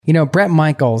You know, Bret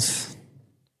Michaels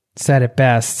said it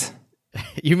best.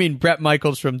 You mean Bret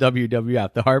Michaels from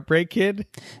WWF, the Heartbreak Kid?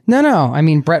 No. I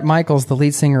mean Bret Michaels, the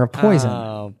lead singer of Poison.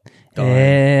 Oh, darn.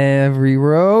 Every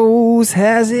rose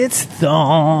has its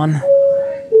thorn.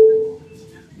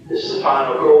 This is the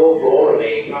final call for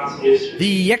remaining passengers.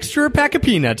 The Extra Pack of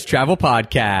Peanuts Travel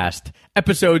Podcast,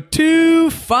 episode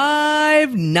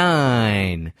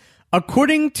 259.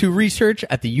 According to research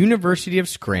at the University of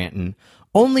Scranton,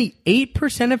 only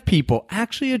 8% of people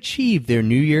actually achieve their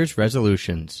New Year's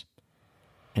resolutions.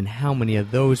 And how many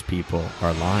of those people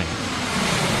are lying?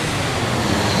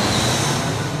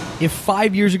 If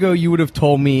 5 years ago you would have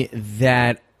told me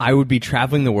that I would be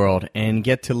traveling the world and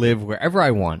get to live wherever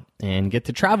I want and get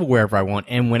to travel wherever I want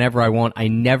and whenever I want, I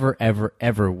never, ever,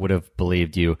 ever would have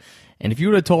believed you. And if you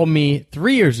would have told me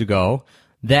 3 years ago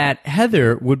that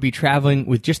Heather would be traveling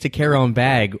with just a carry-on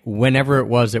bag whenever it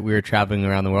was that we were traveling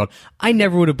around the world, I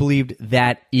never would have believed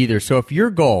that either. So if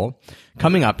your goal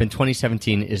coming up in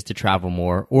 2017 is to travel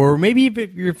more, or maybe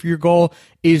if your goal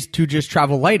is to just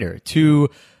travel lighter, to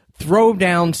throw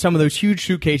down some of those huge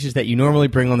suitcases that you normally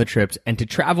bring on the trips and to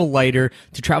travel lighter,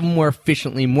 to travel more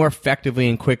efficiently, more effectively,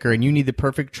 and quicker, and you need the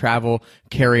perfect travel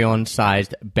carry-on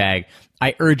sized bag,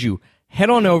 I urge you, head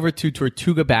on over to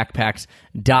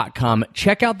TortugaBackpacks.com.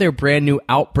 Check out their brand new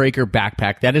Outbreaker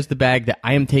backpack. That is the bag that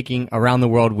I am taking around the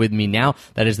world with me now.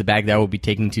 That is the bag that I will be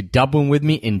taking to Dublin with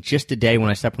me in just a day when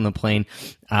I step on the plane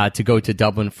to go to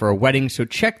Dublin for a wedding. So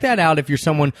check that out if you're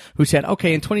someone who said,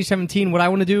 okay, in 2017, what I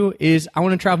want to do is I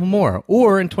want to travel more.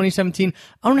 Or in 2017,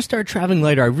 I want to start traveling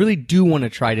lighter. I really do want to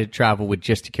try to travel with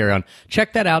just a carry-on.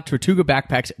 Check that out,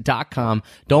 TortugaBackpacks.com.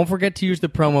 Don't forget to use the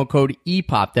promo code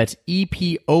EPOP. That's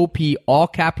EPOP, all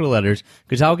capital letters,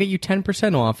 because I'll get you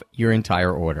 10% off your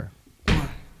entire order. 1,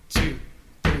 2,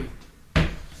 3.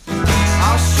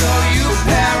 I'll show you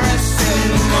Paris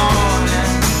in the morning.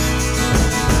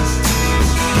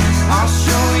 I'll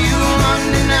show you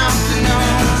London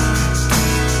afternoon.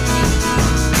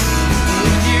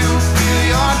 If you feel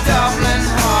your Dublin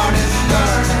heart is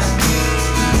burning,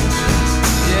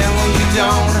 yeah, well, you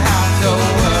don't have to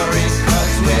worry,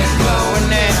 'cause we're going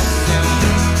there soon.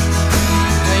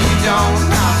 No, you don't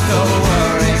have to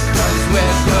worry, 'cause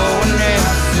we're going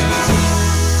there soon.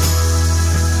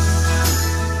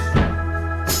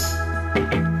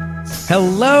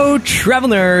 Hello, travel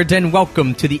nerds, and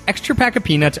welcome to the Extra Pack of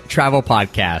Peanuts Travel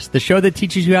Podcast, the show that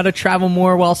teaches you how to travel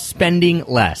more while spending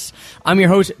less. I'm your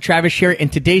host, Travis Sherry,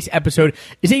 and today's episode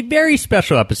is a very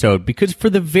special episode because for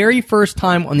the very first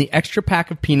time on the Extra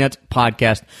Pack of Peanuts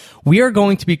podcast, we are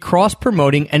going to be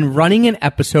cross-promoting and running an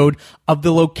episode of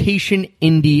the Location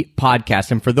Indie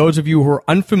podcast. And for those of you who are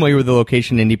unfamiliar with the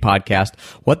Location Indie podcast,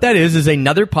 what that is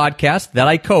another podcast that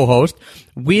I co-host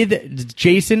with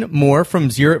Jason Moore from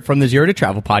the Zero to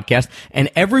Travel podcast. And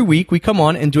every week we come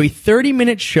on and do a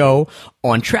 30-minute show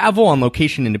on travel, on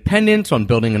location independence, on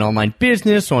building an online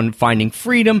business, on finding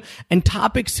freedom, and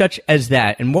topics such as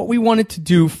that. And what we wanted to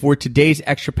do for today's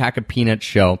Extra Pack of Peanuts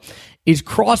show is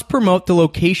cross-promote the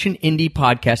Location Indie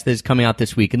podcast that is coming out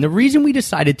this week. And the reason we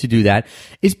decided to do that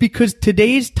is because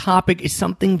today's topic is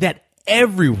something that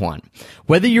everyone,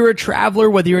 whether you're a traveler,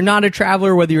 whether you're not a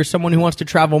traveler, whether you're someone who wants to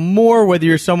travel more, whether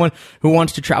you're someone who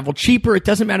wants to travel cheaper, it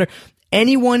doesn't matter.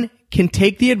 Anyone can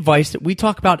take the advice that we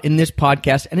talk about in this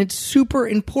podcast, and it's super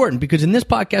important because in this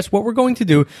podcast, what we're going to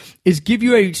do is give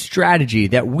you a strategy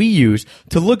that we use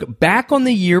to look back on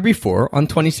the year before, on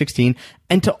 2016,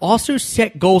 and to also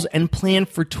set goals and plan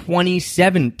for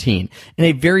 2017 in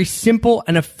a very simple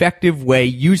and effective way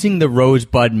using the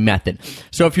Rosebud method.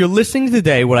 So if you're listening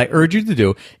today, what I urge you to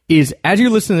do is, as you're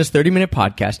listening to this 30-minute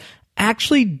podcast,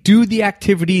 actually do the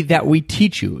activity that we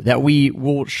teach you, that we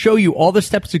will show you all the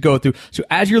steps to go through. So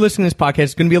as you're listening to this podcast,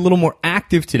 it's going to be a little more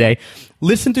active today.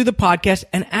 Listen through the podcast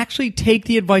and actually take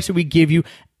the advice that we give you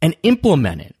and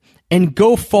implement it and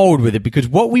go forward with it, because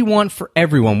what we want for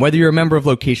everyone, whether you're a member of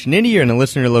Location Indie and a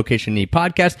listener to Location Indie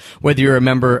podcast, whether you're a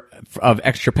member of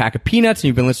Extra Pack of Peanuts and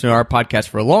you've been listening to our podcast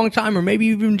for a long time, or maybe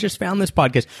you've even just found this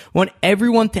podcast, we want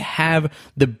everyone to have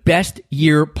the best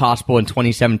year possible in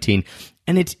 2017.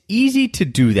 And it's easy to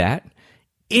do that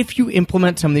if you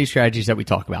implement some of these strategies that we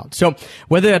talk about. So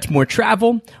whether that's more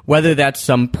travel, whether that's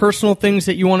some personal things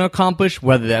that you want to accomplish,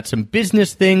 whether that's some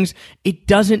business things, it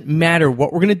doesn't matter.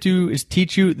 What we're going to do is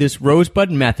teach you this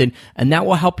Rosebud method, and that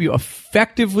will help you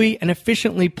effectively and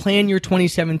efficiently plan your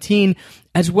 2017,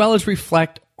 as well as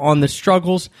reflect on the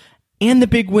struggles and the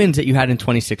big wins that you had in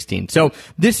 2016. So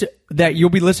this that you'll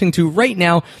be listening to right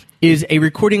now is a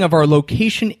recording of our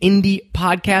Location Indie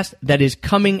podcast that is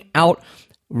coming out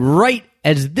right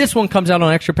as this one comes out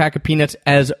on Extra Pack of Peanuts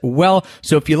as well.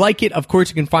 So if you like it, of course,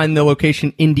 you can find the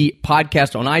Location Indie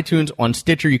podcast on iTunes, on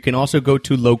Stitcher. You can also go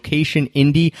to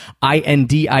locationindie,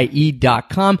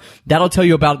 INDIE.com. That'll tell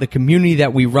you about the community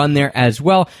that we run there as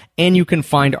well. And you can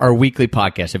find our weekly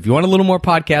podcast. If you want a little more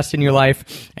podcasts in your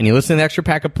life and you listen to the Extra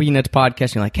Pack of Peanuts podcast,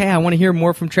 and you're like, hey, I want to hear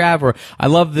more from Trav, or I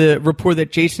love the rapport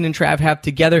that Jason and Trav have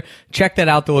together, check that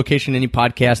out, the Location Indie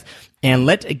podcast. And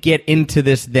let's get into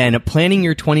this then, planning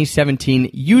your 2017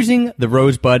 using the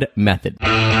Rosebud method.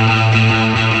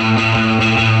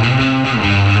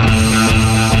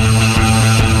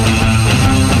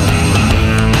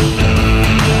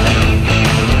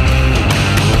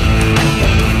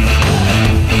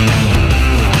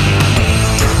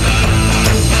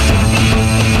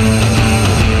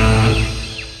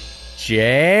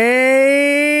 Jay,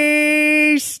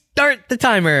 start the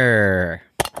timer.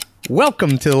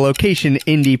 Welcome to the Location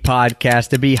Indie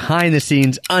podcast, a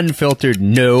behind-the-scenes, unfiltered,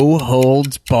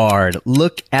 no-holds-barred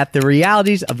look at the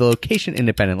realities of the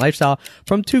location-independent lifestyle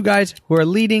from two guys who are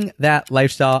leading that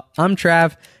lifestyle. I'm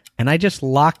Trav, and I just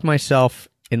locked myself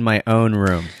in my own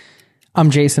room.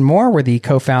 I'm Jason Moore. We're the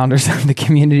co-founders of the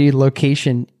community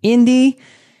Location Indie.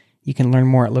 You can learn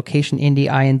more at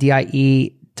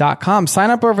locationindie.com. Sign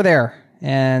up over there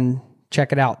and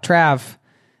check it out. Trav,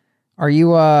 are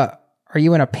you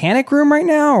in a panic room right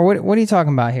now, or what are you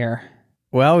talking about here?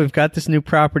 Well, we've got this new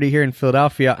property here in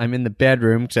Philadelphia. I'm in the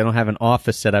bedroom because I don't have an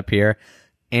office set up here.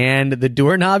 And the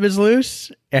doorknob is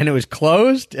loose, and it was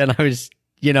closed, and I was,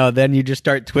 then you just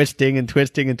start twisting and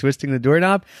twisting and twisting the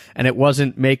doorknob, and it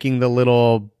wasn't making the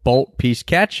little bolt piece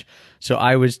catch. So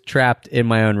I was trapped in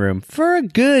my own room for a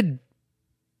good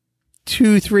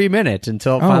 2-3 minutes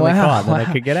until it finally caught that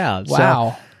I could get out.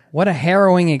 Wow. So, what a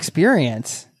harrowing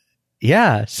experience.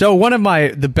 Yeah. So one of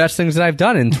the best things that I've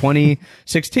done in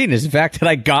 2016 is the fact that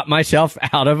I got myself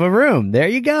out of a room. There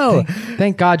you go.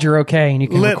 Thank God you're okay and you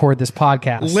can record this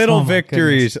podcast. Little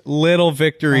victories,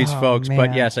 folks. Man.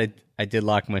 But yes, I did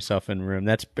lock myself in a room.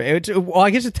 Well, I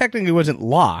guess it technically wasn't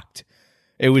locked.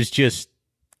 It was just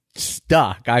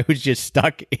stuck. I was just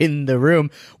stuck in the room,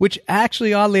 which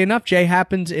actually, oddly enough, Jay,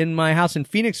 happens in my house in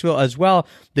Phoenixville as well.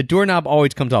 The doorknob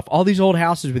always comes off. All these old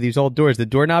houses with these old doors, the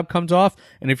doorknob comes off,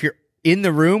 and if you're in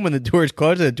the room when the door is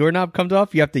closed and the doorknob comes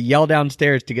off, you have to yell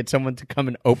downstairs to get someone to come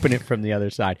and open it from the other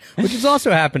side, which has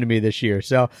also happened to me this year.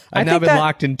 So I've now been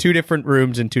locked in 2 different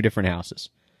rooms in 2 different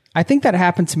houses. I think that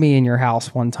happened to me in your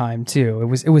house one time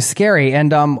too. It was scary.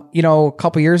 And, a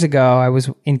couple years ago, I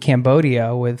was in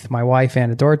Cambodia with my wife,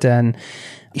 Anna Dorta, and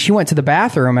she went to the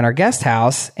bathroom in our guest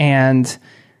house, and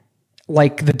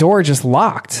like the door just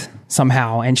locked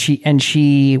somehow. And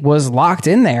she was locked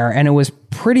in there, and it was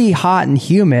pretty hot and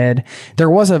humid. There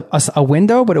was a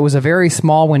window, but it was a very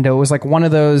small window. It was like one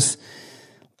of those,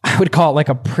 I would call it like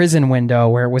a prison window,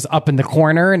 where it was up in the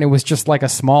corner and it was just like a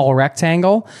small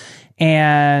rectangle.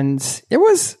 And she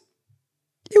was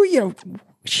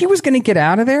going to get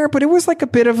out of there, but it was like a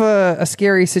bit of a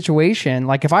scary situation.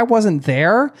 Like if I wasn't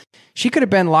there, she could have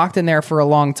been locked in there for a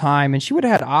long time and she would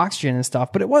have had oxygen and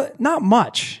stuff, but it was not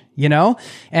much, And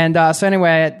so anyway,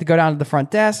 I had to go down to the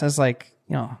front desk. I was like,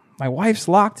 my wife's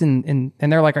locked and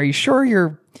they're like, are you sure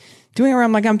you're doing it right?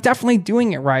 I'm like, I'm definitely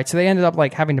doing it right. So they ended up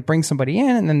like having to bring somebody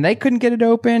in, and then they couldn't get it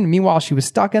open. Meanwhile, she was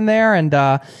stuck in there.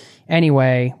 And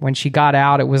anyway, when she got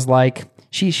out, it was like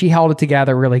she held it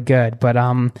together really good, but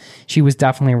she was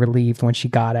definitely relieved when she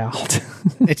got out.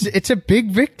 It's a big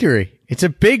victory. It's a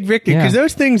big victory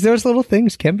because those little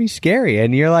things can be scary,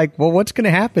 and you're like, well, what's going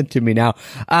to happen to me now?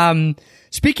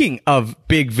 Speaking of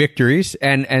big victories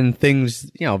and things,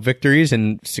 victories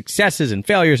and successes and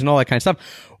failures and all that kind of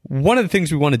stuff, one of the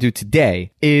things we want to do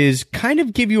today is kind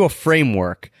of give you a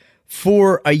framework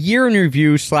for a year in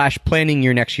review / planning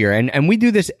your next year. And we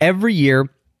do this every year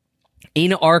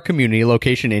in our community,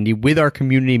 Location Indie, with our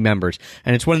community members.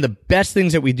 And it's one of the best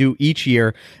things that we do each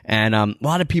year. And a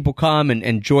lot of people come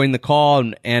and join the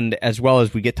call, and as well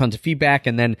as we get tons of feedback,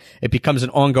 and then it becomes an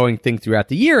ongoing thing throughout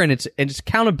the year. And it's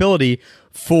accountability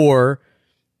for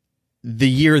the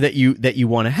year that you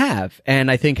want to have. And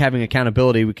I think having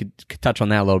accountability, we could touch on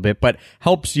that a little bit, but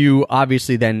helps you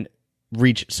obviously then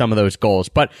reach some of those goals.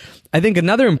 But I think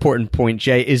another important point,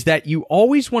 Jay, is that you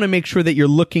always want to make sure that you're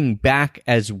looking back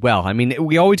as well. I mean,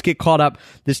 we always get caught up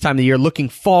this time of the year looking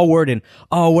forward and,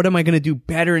 what am I going to do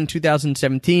better in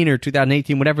 2017 or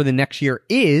 2018, whatever the next year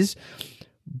is.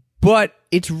 But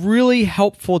it's really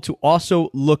helpful to also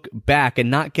look back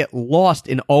and not get lost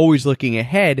in always looking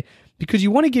ahead, because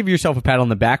you want to give yourself a pat on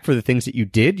the back for the things that you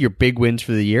did, your big wins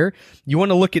for the year. You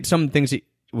want to look at some things that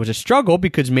was a struggle,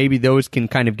 because maybe those can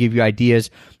kind of give you ideas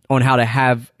on how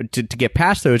to get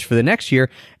past those for the next year.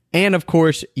 And of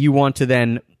course, you want to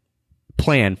then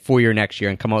plan for your next year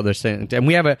and come out with those things. And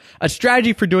we have a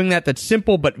strategy for doing that that's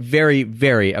simple but very,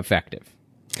 very effective.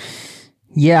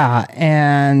 Yeah,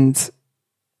 and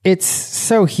it's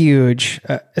so huge,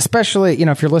 especially,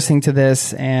 if you're listening to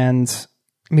this, and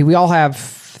I mean, we all have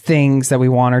things that we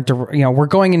want, or, we're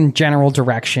going in general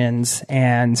directions,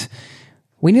 and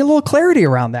we need a little clarity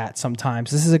around that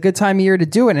sometimes. This is a good time of year to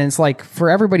do it. And it's like, for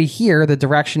everybody here, the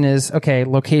direction is, okay,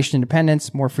 location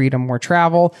independence, more freedom, more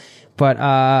travel. But,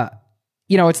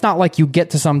 it's not like you get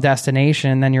to some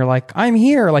destination and then you're like, I'm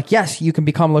here. Like, yes, you can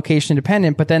become location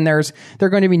independent, but then there are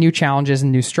going to be new challenges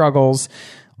and new struggles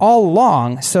all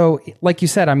along. So like you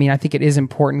said, I mean, I think it is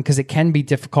important because it can be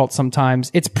difficult sometimes.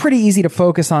 It's pretty easy to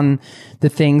focus on the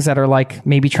things that are like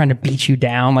maybe trying to beat you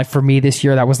down. Like for me this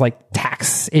year, that was like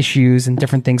tax issues and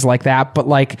different things like that. But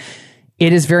like,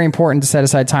 it is very important to set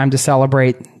aside time to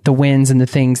celebrate the wins and the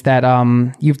things that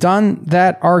you've done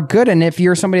that are good. And if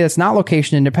you're somebody that's not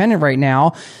location independent right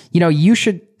now, you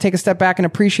should take a step back and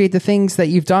appreciate the things that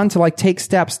you've done to like take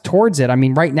steps towards it. I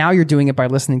mean, right now you're doing it by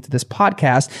listening to this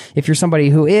podcast. If you're somebody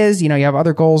who is, you have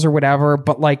other goals or whatever,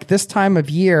 but like this time of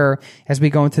year, as we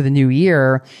go into the new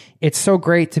year, it's so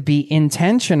great to be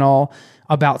intentional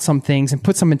about some things and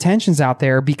put some intentions out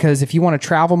there, because if you want to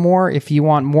travel more, if you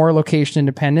want more location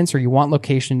independence, or you want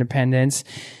location independence,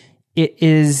 it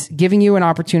is giving you an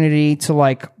opportunity to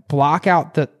like block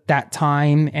out that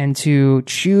time and to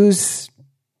choose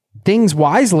things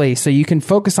wisely so you can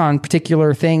focus on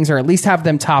particular things, or at least have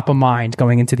them top of mind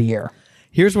going into the year.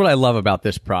 Here's what I love about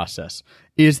this process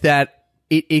is that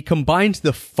it combines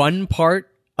the fun part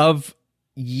of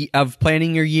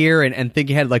planning your year and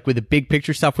thinking ahead, like with the big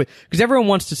picture stuff, because everyone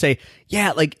wants to say,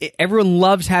 yeah, like everyone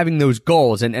loves having those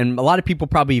goals, and a lot of people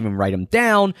probably even write them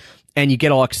down, and you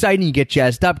get all excited and you get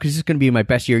jazzed up because this is going to be my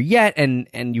best year yet,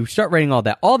 and you start writing all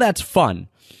that. All that's fun,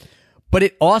 but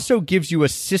it also gives you a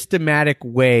systematic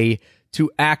way to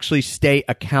actually stay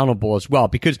accountable as well,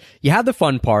 because you have the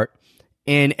fun part,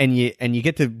 and you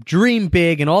get to dream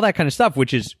big and all that kind of stuff,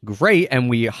 which is great, and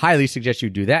we highly suggest you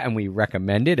do that, and we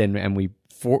recommend it, and we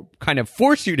kind of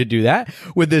force you to do that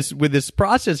with this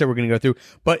process that we're going to go through.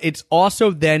 But it's also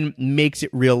then makes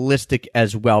it realistic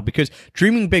as well, because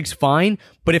dreaming big's fine,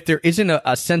 but if there isn't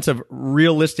a sense of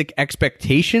realistic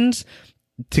expectations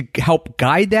to help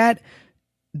guide that,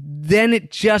 then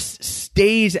it just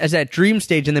stays as that dream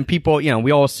stage. And then people,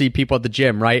 we all see people at the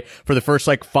gym, right? For the first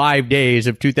like 5 days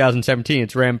of 2017,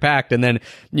 it's ram-packed. And then,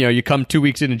 you come 2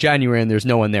 weeks into January and there's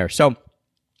no one there. So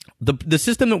the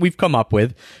system that we've come up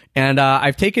with, and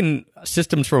I've taken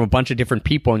systems from a bunch of different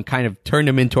people and kind of turned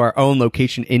them into our own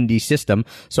location indie system.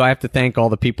 So I have to thank all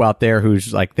the people out there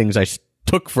whose like things I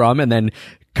took from and then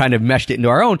kind of meshed it into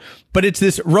our own. But it's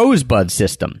this Rosebud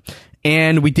system.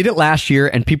 And we did it last year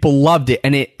and people loved it.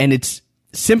 And it's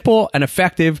simple and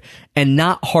effective and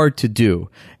not hard to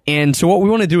do. And so what we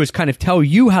want to do is kind of tell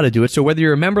you how to do it. So whether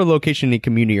you're a member of the location indie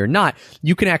community or not,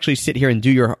 you can actually sit here and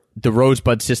do the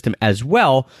Rosebud system as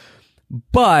well.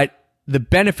 But the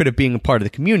benefit of being a part of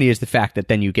the community is the fact that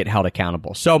then you get held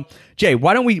accountable. So Jay,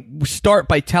 why don't we start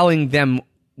by telling them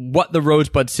what the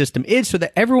Rosebud system is so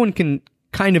that everyone can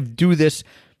kind of do this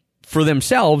for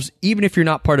themselves, even if you're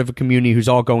not part of a community who's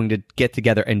all going to get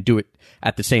together and do it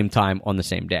at the same time on the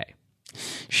same day.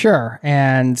 Sure.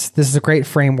 And this is a great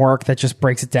framework that just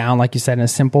breaks it down, like you said, in a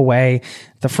simple way.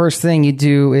 The first thing you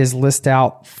do is list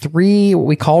out 3, what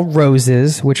we call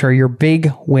roses, which are your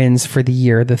big wins for the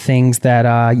year, the things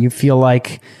that you feel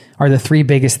like are the 3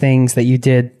 biggest things that you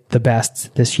did the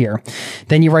best this year.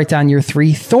 Then you write down your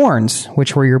 3 thorns,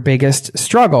 which were your biggest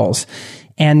struggles.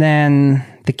 And then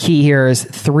the key here is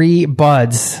 3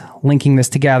 buds, linking this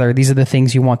together. These are the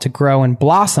things you want to grow and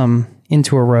blossom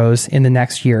into a rose in the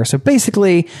next year. So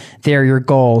basically, they're your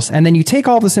goals. And then you take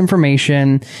all this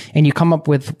information and you come up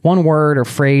with one word or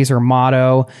phrase or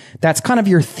motto that's kind of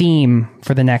your theme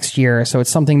for the next year. So it's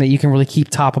something that you can really keep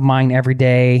top of mind every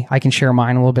day. I can share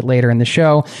mine a little bit later in the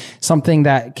show. Something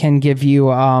that can give you,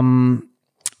 I don't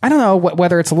know,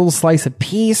 whether it's a little slice of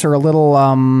peace or a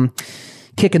little,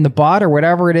 kick in the butt or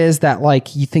whatever it is that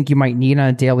like you think you might need on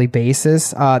a daily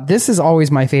basis. This is always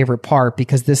my favorite part,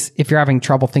 because this, if you're having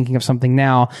trouble thinking of something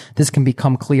now, this can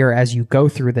become clear as you go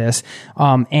through this.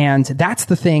 And that's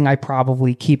the thing I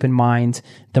probably keep in mind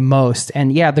the most.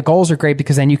 And yeah, the goals are great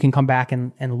because then you can come back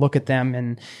and look at them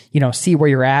and, see where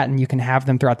you're at, and you can have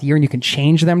them throughout the year and you can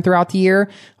change them throughout the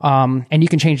year. And you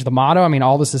can change the motto. I mean,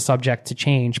 all this is subject to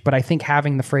change, but I think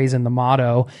having the phrase in the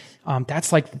motto,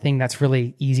 that's like the thing that's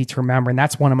really easy to remember. And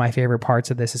that's one of my favorite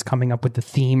parts of this, is coming up with the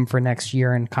theme for next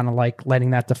year and kind of like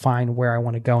letting that define where I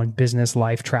want to go in business,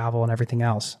 life, travel, and everything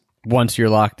else. Once you're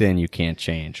locked in, you can't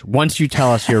change. Once you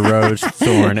tell us your rose,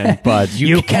 thorn, and buds,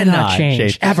 you cannot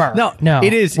change ever. No,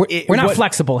 it is. We're not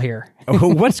flexible here.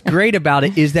 What's great about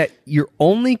it is that you're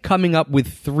only coming up with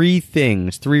 3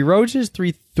 things: 3 roses,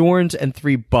 3 thorns, and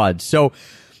 3 buds. So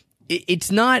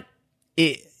it's not.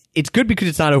 It's good because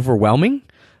it's not overwhelming.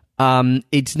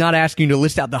 It's not asking you to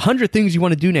list out the 100 things you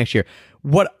want to do next year.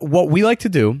 What we like to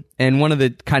do, and one of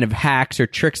the kind of hacks or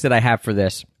tricks that I have for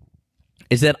this,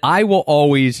 is that I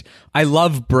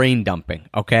love brain dumping,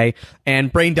 okay?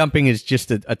 And brain dumping is just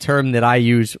a term that I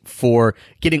use for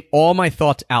getting all my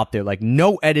thoughts out there, like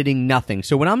no editing, nothing.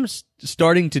 So when I'm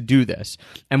starting to do this,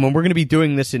 and when we're going to be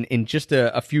doing this in just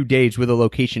a few days with a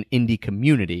Location Indie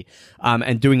community,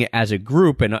 and doing it as a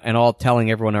group and all telling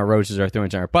everyone our roses, our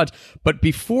thorns, and our buds. But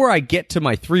before I get to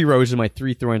my 3 roses, my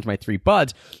 3 thorns, my 3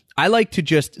 buds, I like to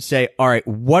just say, all right,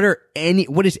 what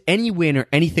is any win or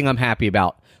anything I'm happy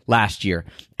about last year,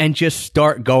 and just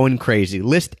start going crazy.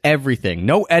 List everything.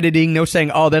 No editing, no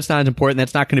saying, oh, that's not as important.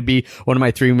 That's not going to be one of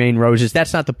my 3 main roses.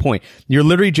 That's not the point. You're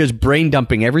literally just brain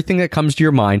dumping everything that comes to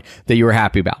your mind that you were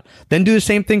happy about. Then do the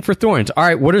same thing for thorns. All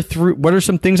right, what are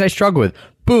some things I struggle with?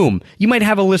 Boom. You might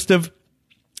have a list of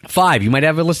 5. You might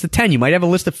have a list of 10. You might have a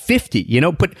list of 50,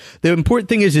 but the important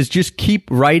thing is just keep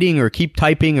writing or keep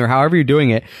typing or however you're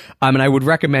doing it. And I would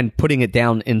recommend putting it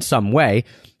down in some way,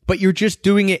 but you're just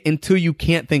doing it until you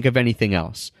can't think of anything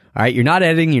else. All right. You're not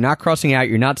editing. You're not crossing out.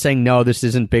 You're not saying, no, this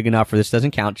isn't big enough or this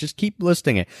doesn't count. Just keep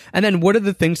listing it. And then what are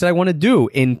the things that I want to do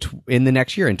in the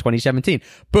next year, in 2017?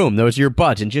 Boom. Those are your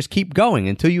buds, and just keep going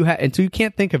until you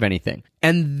can't think of anything.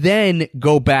 And then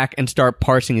go back and start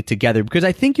parsing it together, because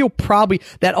I think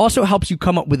that also helps you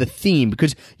come up with a theme,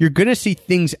 because you're going to see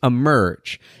things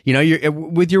emerge.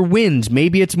 With your wins,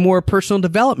 maybe it's more personal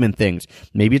development things.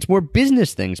 Maybe it's more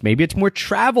business things. Maybe it's more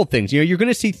travel things. You're going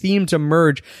to see themes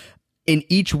emerge in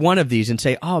each one of these and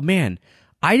say, oh man,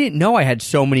 I didn't know I had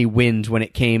so many wins when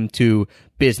it came to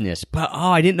business, but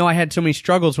I didn't know I had so many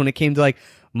struggles when it came to like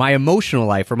my emotional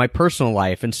life or my personal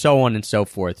life, and so on and so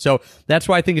forth. So that's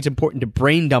why I think it's important to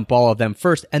brain dump all of them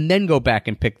first and then go back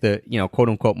and pick the, quote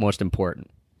unquote, most important.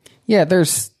 Yeah,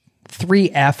 there's 3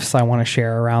 F's I want to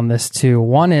share around this too.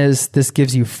 One is this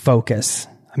gives you focus.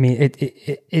 I mean,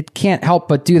 it can't help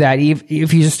but do that. If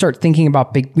you just start thinking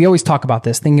about we always talk about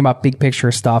this, thinking about big picture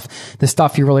stuff, the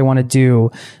stuff you really want to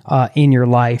do, in your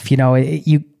life,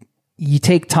 you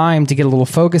take time to get a little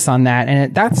focus on that.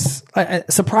 And that's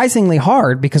surprisingly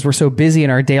hard, because we're so busy in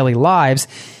our daily lives.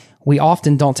 We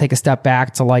often don't take a step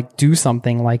back to like do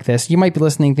something like this. You might be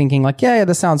listening thinking like, yeah,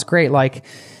 this sounds great. Like,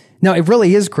 no, it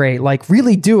really is great. Like,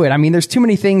 really do it. I mean, there's too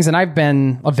many things, and I've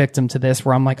been a victim to this,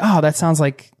 where I'm like, oh, that sounds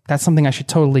like that's something I should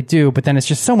totally do. But then it's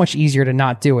just so much easier to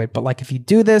not do it. But like, if you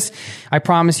do this, I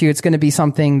promise you it's going to be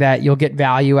something that you'll get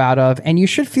value out of, and you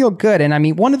should feel good. And I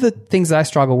mean, one of the things that I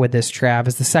struggle with this, Trav,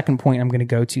 is the second point I'm going to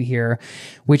go to here,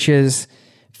 which is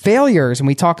failures. And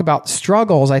we talk about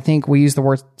struggles. I think we use the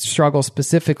word struggle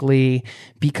specifically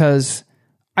because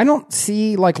I don't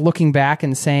see like looking back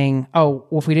and saying, oh,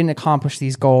 well, if we didn't accomplish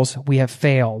these goals, we have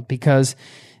failed, because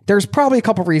there's probably a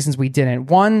couple reasons we didn't.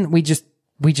 One, we just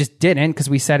didn't, because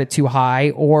we set it too high,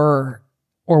 or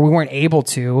we weren't able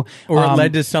to, or it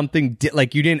led to something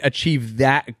like you didn't achieve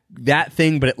that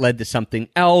thing, but it led to something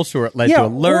else, or it led to a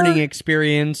learning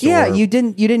experience. Yeah, you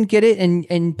didn't get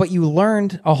it, but you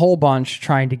learned a whole bunch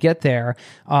trying to get there.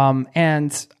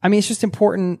 And I mean, it's just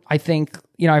important. I think,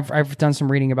 I've done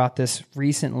some reading about this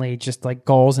recently, just like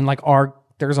goals, and like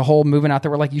there's a whole movement out there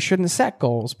where like you shouldn't set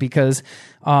goals, because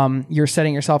you're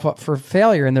setting yourself up for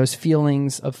failure, and those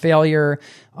feelings of failure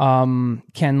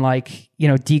can like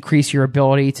decrease your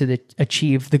ability to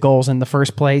achieve the goals in the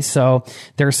first place. So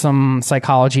there's some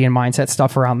psychology and mindset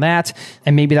stuff around that,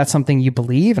 and maybe that's something you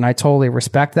believe, and I totally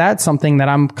respect that. Something that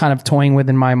I'm kind of toying with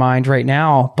in my mind right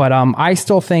now, but I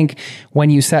still think when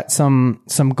you set some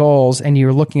goals and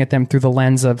you're looking at them through the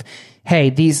lens of,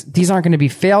 hey, these aren't going to be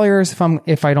failures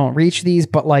if I don't reach these,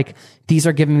 but like these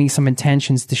are giving me some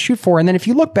intentions to shoot for. And then if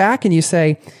you look back and you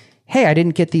say, hey, I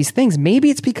didn't get these things, maybe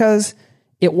it's because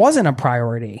it wasn't a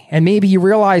priority. And maybe you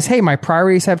realize, hey, my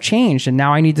priorities have changed and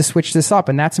now I need to switch this up.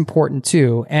 And that's important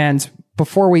too. And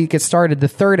before we get started, the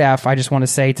third F I just want to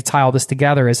say to tie all this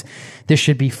together is this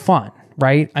should be fun.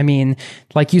 Right? I mean,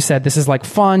 like you said, this is like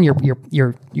fun.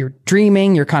 You're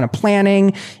dreaming, you're kind of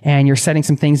planning, and you're setting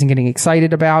some things and getting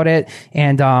excited about it.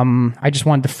 And I just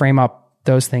wanted to frame up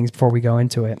those things before we go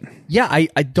into it. Yeah,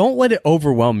 I don't let it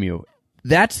overwhelm you.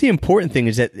 that's the important thing,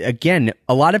 is that, again,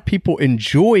 a lot of people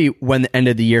enjoy when the end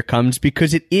of the year comes,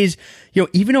 because it is,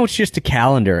 even though it's just a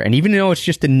calendar and even though it's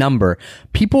just a number,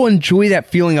 people enjoy that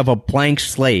feeling of a blank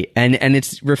slate. And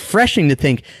it's refreshing to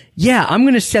think, yeah, I'm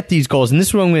going to set these goals and this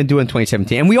is what I'm going to do in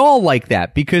 2017. And we all like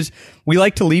that, because we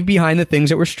like to leave behind the things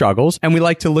that were struggles and we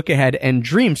like to look ahead and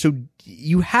dream. So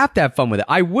you have to have fun with it.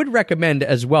 I would recommend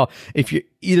as well, if you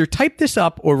either type this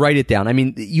up or write it down. I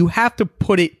mean, you have to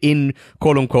put it in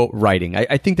quote unquote writing.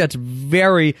 I think that's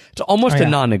it's almost a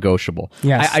non-negotiable.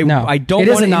 Yes. I don't it want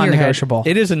is it a non-negotiable.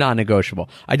 It is a non-negotiable.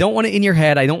 I don't want it in your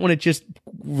head. I don't want it just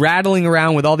rattling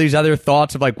around with all these other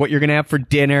thoughts of like what you're going to have for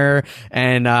dinner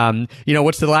and,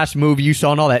 what's the last movie you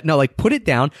saw and all that. No, like put it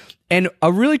down. And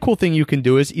a really cool thing you can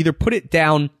do is either put it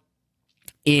down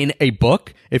in a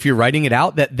book, if you're writing it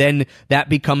out, that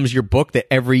becomes your book that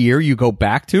every year you go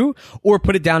back to, or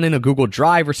put it down in a Google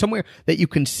Drive or somewhere that you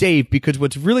can save, because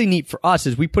what's really neat for us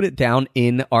is we put it down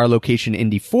in our Location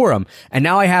Indie forum. And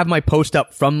now I have my post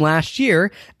up from last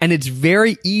year, and it's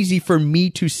very easy for me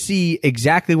to see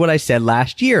exactly what I said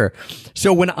last year.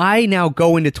 So when I now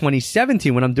go into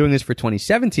 2017, when I'm doing this for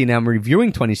 2017, I'm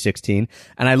reviewing 2016,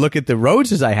 and I look at the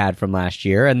roses I had from last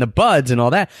year and the buds and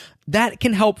all that, that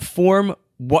can help form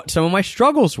what some of my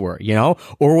struggles were,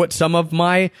 or what some of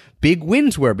my big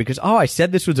wins were, because, I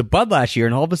said this was a bud last year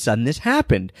and all of a sudden this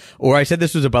happened, or I said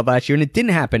this was a bud last year and it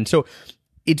didn't happen. So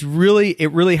it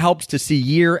really helps to see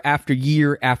year after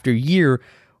year after year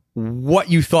what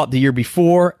you thought the year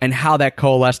before and how that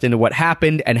coalesced into what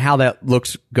happened and how that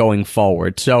looks going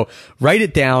forward. So write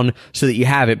it down so that you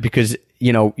have it, because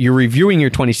you're reviewing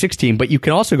your 2016, but you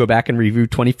can also go back and review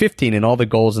 2015 and all the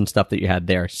goals and stuff that you had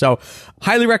there. So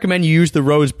highly recommend you use the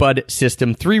Rosebud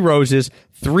system. 3 roses,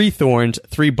 3 thorns,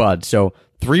 3 buds. So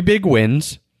 3 big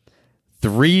wins,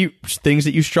 3 things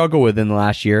that you struggle with in the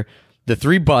last year, the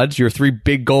 3 buds, your 3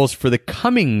 big goals for the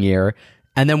coming year.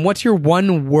 And then what's your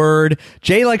one word?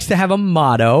 Jay likes to have a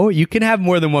motto. You can have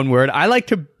more than one word. I like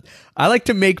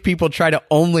to make people try to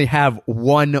only have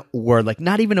one word, like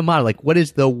not even a motto. Like, what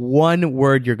is the one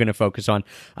word you're going to focus on?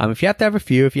 If you have to have a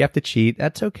few, if you have to cheat,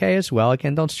 that's okay as well.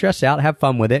 Again, don't stress out. Have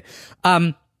fun with it.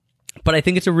 But I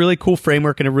think it's a really cool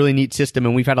framework and a really neat system.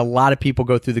 And we've had a lot of people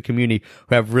go through the community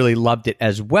who have really loved it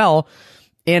as well.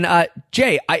 And,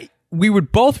 Jay, we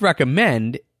would both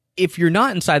recommend, if you're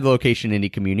not inside the Location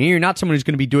Indie community, you're not someone who's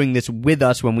going to be doing this with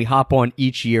us when we hop on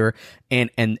each year and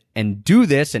do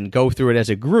this and go through it as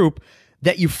a group,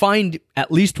 that you find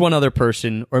at least one other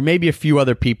person or maybe a few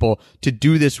other people to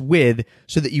do this with,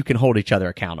 so that you can hold each other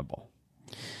accountable.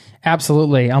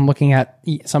 Absolutely. I'm looking at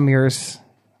some of yours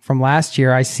from last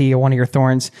year. I see one of your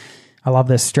thorns. I love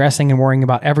this: stressing and worrying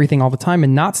about everything all the time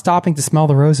and not stopping to smell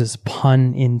the roses.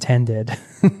 Pun intended.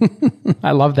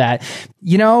 I love that.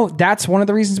 That's one of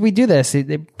the reasons we do this.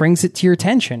 It brings it to your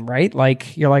attention, right?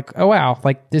 Like, you're like, oh wow,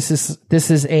 like this is that's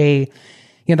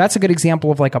a good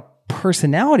example of like a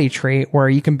personality trait where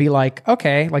you can be like,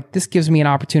 okay, like this gives me an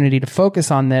opportunity to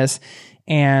focus on this.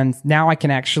 And now I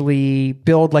can actually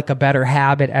build like a better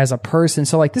habit as a person.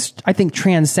 So like this, I think,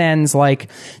 transcends like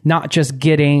not just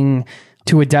getting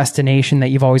to a destination that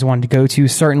you've always wanted to go to.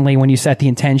 Certainly when you set the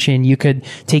intention, you could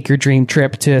take your dream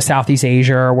trip to Southeast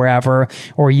Asia or wherever,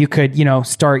 or you could,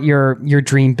 start your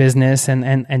dream business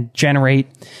and generate,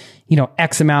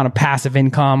 X amount of passive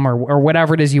income or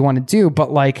whatever it is you want to do.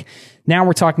 But like now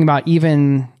we're talking about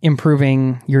even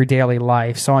improving your daily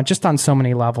life. So on so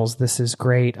many levels, this is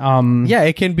great. Yeah,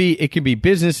 it can be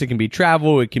business, it can be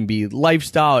travel, it can be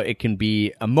lifestyle, it can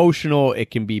be emotional,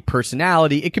 it can be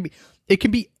personality, it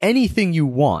can be anything you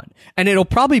want. And it'll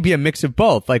probably be a mix of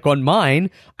both. Like on mine,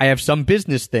 I have some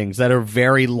business things that are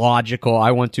very logical.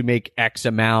 I want to make X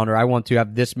amount, or I want to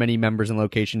have this many members in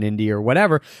Location Indie or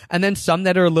whatever. And then some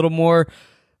that are a little more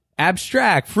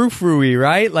abstract, frou-frou-y,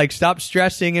 right? Like stop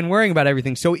stressing and worrying about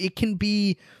everything. So it can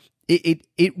be,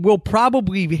 it will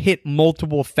probably hit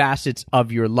multiple facets of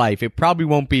your life. It probably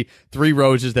won't be 3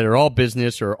 roses that are all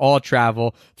business or all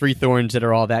travel, 3 thorns that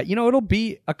are all that. It'll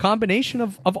be a combination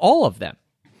of all of them.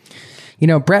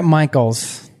 Bret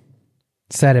Michaels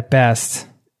said it best.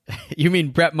 You mean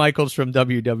Bret Michaels from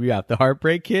WWF, the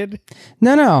Heartbreak Kid?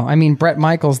 No. I mean Bret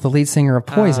Michaels, the lead singer of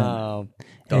Poison. Oh,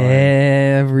 darn.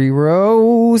 Every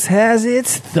rose has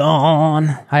its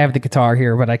thorn. I have the guitar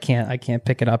here, but I can't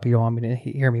pick it up. You don't want me to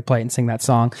hear me play it and sing that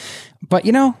song. But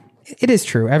It is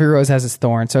true. Every rose has its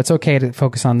thorn, so it's okay to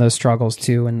focus on those struggles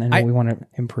too, and what we want to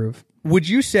improve. Would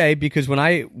you say, because when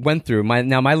I went through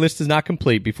my list is not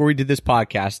complete before we did this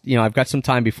podcast, I've got some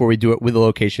time before we do it with the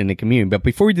location and community, but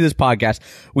before we did this podcast,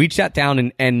 we sat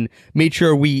down and made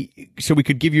sure so we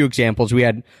could give you examples. We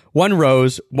had one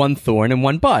rose, one thorn, and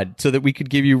one bud, so that we could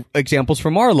give you examples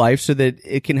from our life so that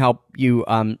it can help you,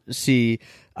 see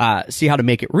how to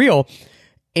make it real.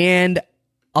 And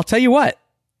I'll tell you what,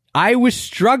 I was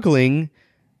struggling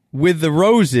with the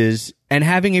roses and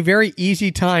having a very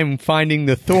easy time finding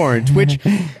the thorns, which,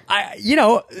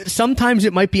 sometimes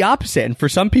it might be opposite. And for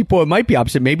some people, it might be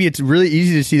opposite. Maybe it's really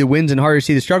easy to see the wins and harder to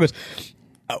see the struggles.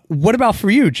 What about for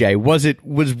you, Jay? Was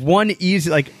one easy,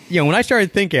 when I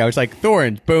started thinking, I was like,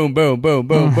 thorns, boom, boom, boom,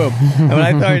 boom, boom. And when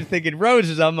I started thinking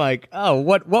roses, I'm like, oh,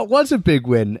 what was a big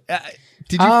win?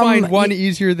 Did you find one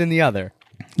easier than the other?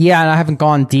 Yeah, and I haven't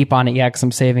gone deep on it yet because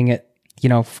I'm saving it,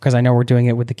 because I know we're doing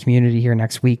it with the community here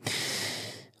next week.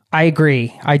 I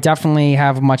agree. I definitely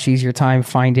have a much easier time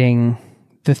finding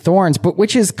the thorns, but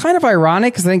which is kind of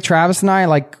ironic because I think Travis and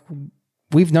I,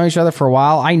 we've known each other for a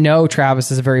while. I know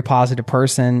Travis is a very positive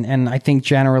person, and I think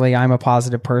generally I'm a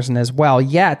positive person as well.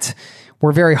 Yet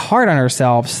we're very hard on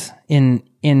ourselves in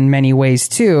many ways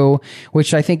too,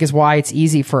 which I think is why it's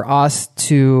easy for us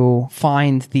to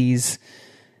find these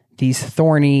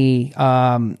thorny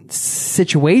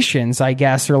situations, I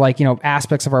guess, or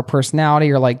aspects of our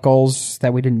personality or goals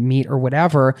that we didn't meet or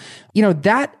whatever.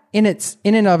 That in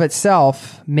and of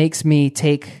itself makes me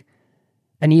take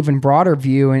an even broader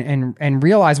view and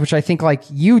realize, which I think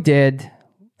you did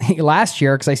last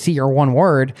year, because I see your one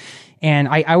word, and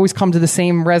I always come to the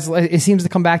same it seems to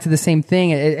come back to the same thing.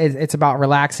 It's about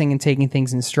relaxing and taking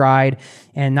things in stride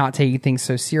and not taking things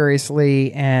so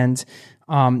seriously and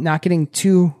not getting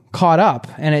too caught up.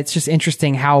 And it's just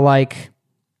interesting how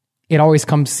it always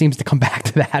seems to come back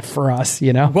to that for us,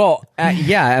 Well,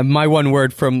 my one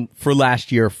word for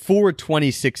last year, for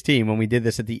 2016, when we did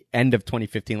this at the end of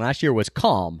 2015 last year, was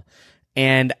calm.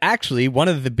 And actually, one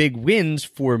of the big wins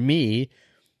for me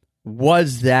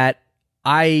was that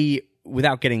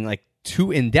without getting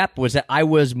too in depth, was that I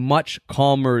was much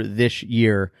calmer this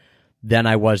year than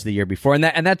I was the year before. And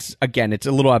that's, again, it's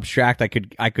a little abstract. I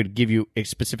could give you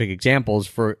specific examples.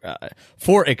 For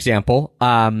example,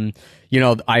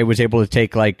 I was able to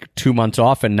take 2 months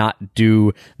off and not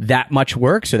do that much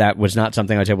work. So that was not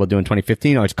something I was able to do in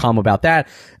 2015. I was calm about that.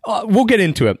 We'll get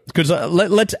into it because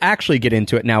let's actually get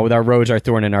into it now with our rose, our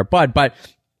thorn, and our bud. But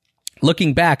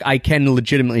looking back, I can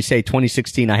legitimately say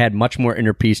 2016, I had much more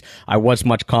inner peace. I was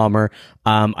much calmer.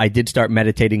 I did start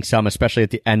meditating some, especially at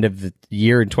the end of the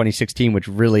year in 2016, which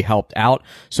really helped out.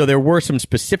 So there were some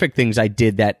specific things I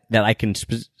did that I can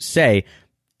say,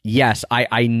 yes,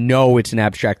 I know it's an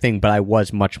abstract thing, but I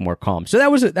was much more calm. So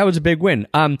that was a big win.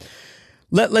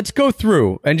 Let's go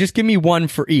through and just give me one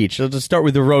for each. Let's start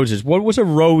with the roses. What was a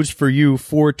rose for you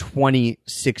for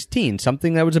 2016?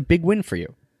 Something that was a big win for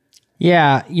you?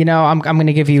 Yeah, I'm going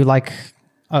to give you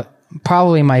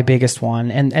probably my biggest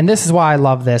one, and this is why I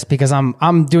love this, because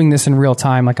I'm doing this in real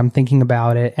time, I'm thinking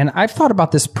about it, and I've thought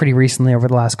about this pretty recently over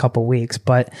the last couple of weeks.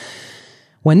 But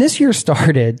when this year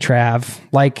started, Trav,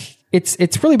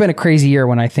 it's really been a crazy year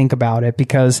when I think about it,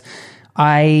 because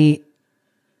I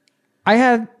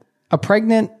had a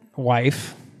pregnant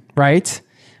wife, right,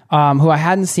 who I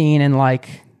hadn't seen in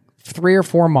 3 or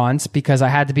 4 months because I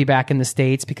had to be back in the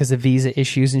States because of visa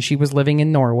issues, and she was living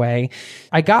in Norway.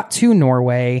 I got to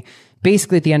Norway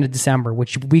basically at the end of December,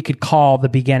 which we could call the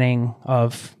beginning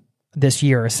of this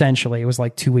year, essentially. It was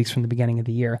 2 weeks from the beginning of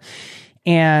the year.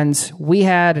 And we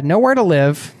had nowhere to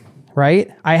live, right?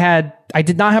 I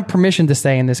did not have permission to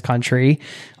stay in this country.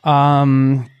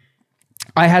 I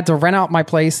had to rent out my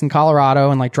place in Colorado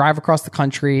and drive across the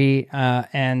country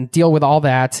and deal with all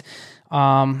that.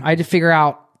 I had to figure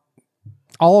out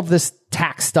all of this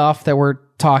tax stuff that we're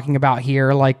talking about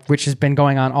here, which has been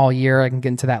going on all year. I can get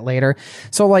into that later.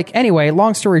 So anyway,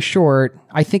 long story short,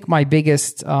 I think my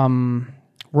biggest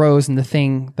rose and the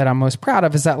thing that I'm most proud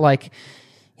of is that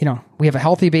we have a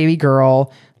healthy baby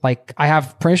girl. I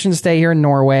have permission to stay here in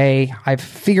Norway. I'm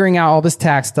figuring out all this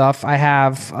tax stuff. I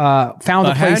have found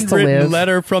a place to live. A handwritten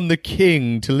letter from the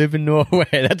king to live in Norway.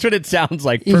 That's what it sounds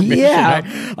like, permission.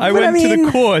 Yeah. I went to the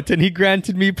court and he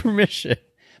granted me permission.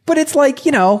 But it's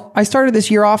I started this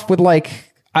year off with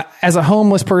as a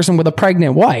homeless person with a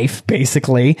pregnant wife,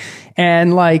 basically.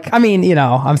 And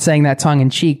I'm saying that tongue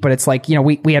in cheek, but it's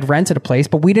we had rented a place,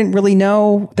 but we didn't really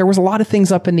know. There was a lot of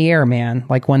things up in the air, man,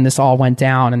 when this all went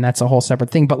down, and that's a whole separate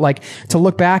thing. But to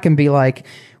look back and be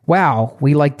wow,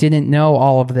 we didn't know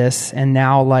all of this. And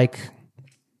now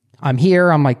I'm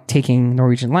here. I'm like taking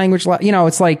Norwegian language.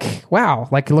 It's like, wow,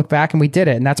 like I look back and we did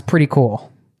it. And that's pretty cool.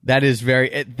 That is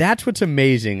that's what's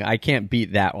amazing. I can't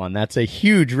beat that one. That's a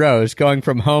huge rose, going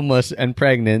from homeless and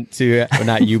pregnant to, well,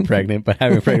 not you pregnant, but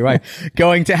having a pregnant wife,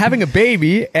 going to having a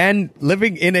baby and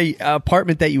living in a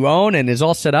apartment that you own and is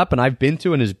all set up and I've been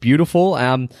to and is beautiful.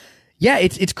 Yeah,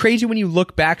 it's crazy when you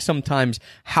look back sometimes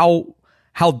how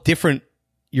different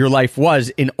your life was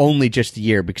in only just a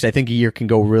year, because I think a year can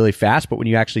go really fast, but when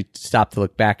you actually stop to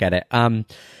look back at it,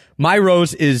 my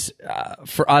rose is,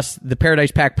 for us, the Paradise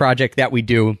Pack project that we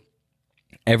do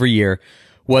every year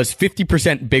was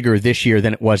 50% bigger this year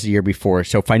than it was the year before.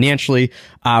 So financially,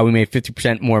 we made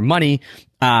 50% more money.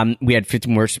 We had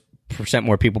 50%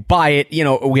 more people buy it.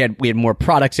 We had more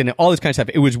products in it, all this kind of stuff.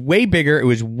 It was way bigger. It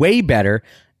was way better.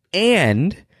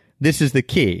 And this is the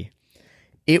key.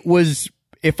 It was,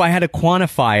 if I had to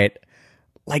quantify it,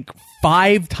 like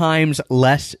 5 times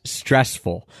less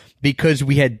stressful, because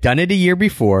we had done it a year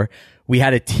before. We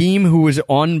had a team who was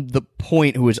on the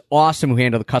point, who was awesome, who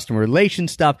handled the customer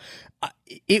relations stuff.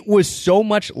 It was so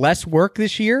much less work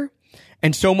this year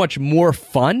and so much more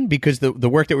fun, because the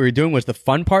work that we were doing was the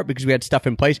fun part, because we had stuff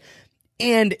in place,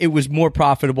 and it was more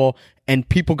profitable and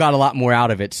people got a lot more out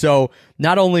of it. So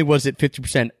not only was it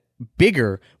 50%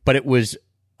 bigger, but it was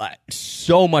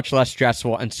so much less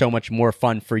stressful and so much more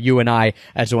fun for you and I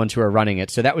as the ones who are running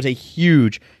it. So that was a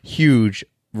huge, huge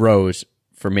rose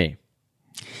for me.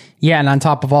 Yeah, and on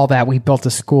top of all that, we built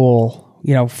a school,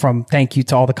 from thank you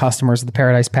to all the customers of the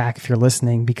Paradise Pack, if you're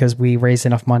listening, because we raised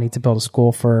enough money to build a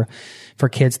school for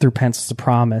kids through Pencils to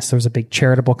Promise. There was a big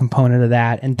charitable component of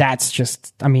that, and that's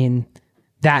just,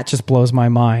 that just blows my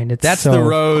mind. That's so the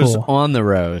rose cool. on the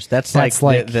rose. That's like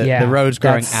the rose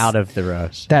growing out of the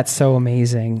rose. That's so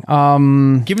amazing.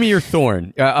 Give me your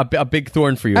thorn, a big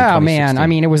thorn for you. Oh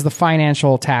man, it was the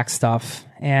financial tax stuff.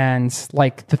 And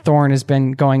like the thorn has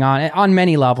been going on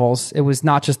many levels. It was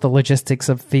not just the logistics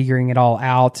of figuring it all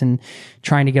out and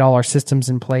trying to get all our systems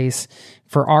in place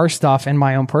for our stuff and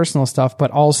my own personal stuff, but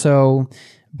also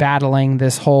battling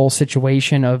this whole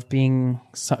situation of being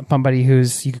somebody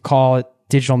who's, you could call it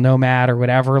digital nomad or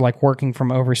whatever, like working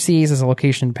from overseas as a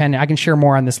location dependent. I can share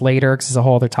more on this later because it's a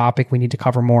whole other topic we need to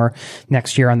cover more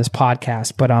next year on this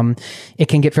podcast. But it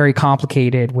can get very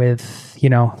complicated with,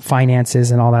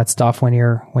 finances and all that stuff when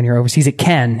you're overseas. It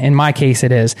can. In my case,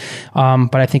 it is.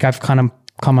 But I think I've kind of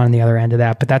come on the other end of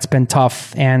that. But that's been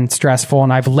tough and stressful,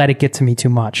 and I've let it get to me too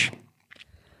much.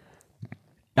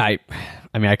 I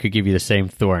could give you the same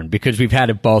thorn, because we've had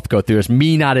it both go through. It's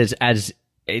me, not as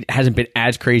it hasn't been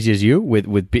as crazy as you with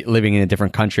living in a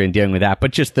different country and dealing with that,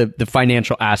 but just the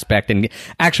financial aspect. And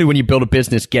actually, when you build a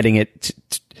business, getting it,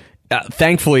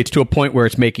 thankfully, it's to a point where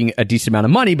it's making a decent amount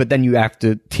of money, but then you have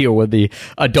to deal with the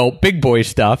adult big boy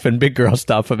stuff and big girl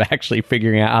stuff of actually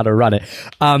figuring out how to run it.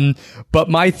 But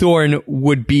my thorn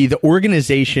would be the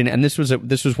organization. And this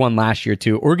was one last year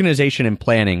too, organization and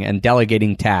planning and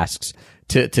delegating tasks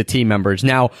to team members.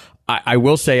 Now, I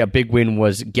will say a big win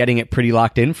was getting it pretty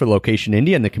locked in for Location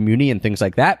India and the community and things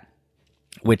like that,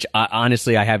 which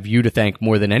honestly, I have you to thank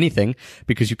more than anything,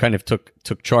 because you kind of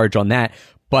took charge on that.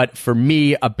 But for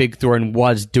me, a big thorn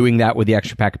was doing that with the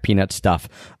Extra Pack of Peanuts stuff,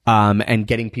 and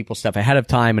getting people stuff ahead of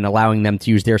time and allowing them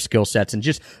to use their skill sets, and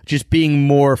just being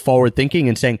more forward thinking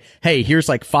and saying, hey, here's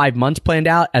like 5 months planned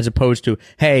out, as opposed to,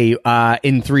 hey,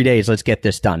 in 3 days, let's get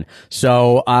this done.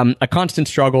 So, a constant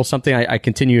struggle, something I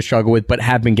continue to struggle with, but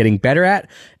have been getting better at.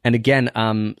 And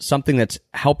again, something that's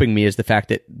helping me is the fact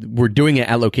that we're doing it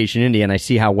at Location India, and I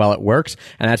see how well it works.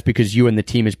 And that's because you and the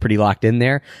team is pretty locked in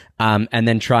there. And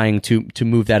then trying to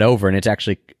move that over. And it's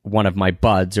actually one of my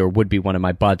buds, or would be one of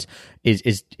my buds,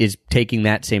 is taking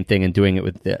that same thing and doing it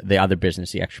with the other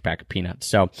business, the Extra Pack of Peanuts.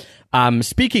 So,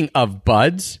 speaking of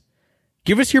buds,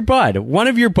 give us your bud, one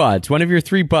of your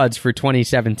 3 buds for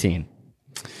 2017.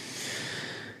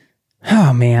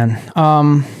 Oh man.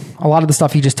 A lot of the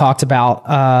stuff you just talked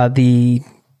about, getting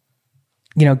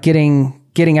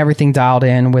everything dialed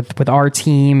in with our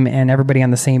team and everybody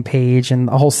on the same page, and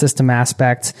the whole system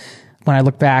aspect. When I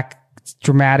look back, it's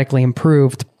dramatically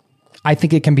improved. I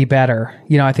think it can be better.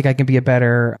 I think I can be a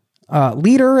better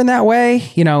leader in that way.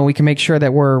 We can make sure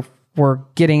that we're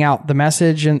getting out the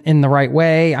message in the right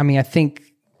way. I think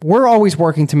we're always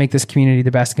working to make this community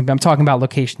the best it can be. I'm talking about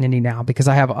Location Indie now, because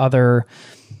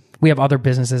we have other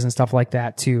businesses and stuff like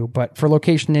that too. But for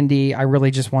Location Indie, I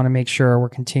really just want to make sure we're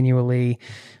continually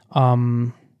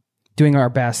doing our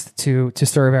best to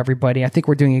serve everybody. I think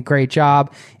we're doing a great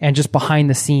job, and just behind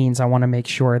the scenes, I want to make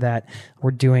sure that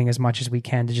we're doing as much as we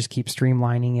can to just keep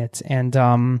streamlining it. And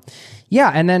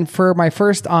and then for my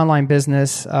first online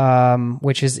business,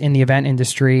 which is in the event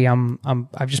industry,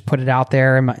 I've just put it out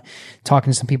there. I'm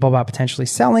talking to some people about potentially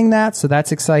selling that, so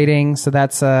that's exciting. So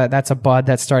that's a bud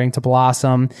that's starting to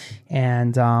blossom,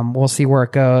 and we'll see where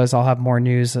it goes. I'll have more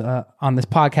news on this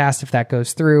podcast if that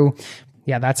goes through.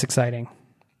 Yeah, that's exciting.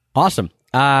 Awesome.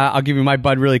 I'll give you my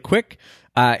bud really quick.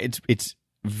 It's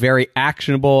very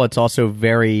actionable. It's also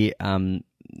very I'll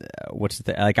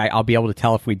be able to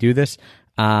tell if we do this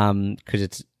because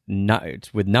it's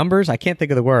with numbers. I can't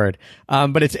think of the word,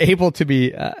 but it's able to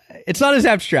be. It's not as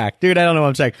abstract, dude. I don't know what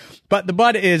I'm saying. But the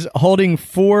bud is holding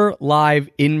 4 live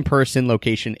in-person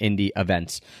location indie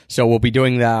events. So we'll be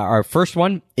doing our first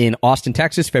one in Austin,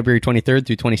 Texas, February 23rd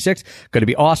through 26th. Going to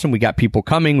be awesome. We got people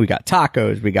coming. We got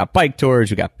tacos. We got bike tours.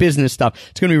 We got business stuff.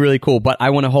 It's going to be really cool. But I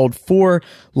want to hold 4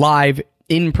 live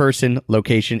in-person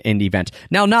location indie events.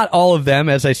 Now, not all of them,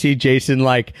 as I see Jason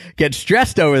get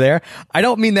stressed over there. I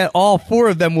don't mean that all 4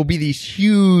 of them will be these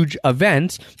huge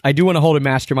events. I do want to hold a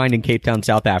mastermind in Cape Town,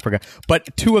 South Africa,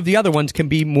 but 2 of the other ones can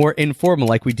be more informal,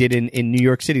 like we did in New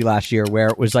York City last year, where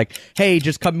it was like, hey,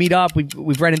 just come meet up.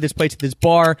 We've rented this place at this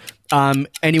bar.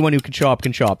 Anyone who can show up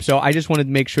can show up. So I just wanted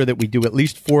to make sure that we do at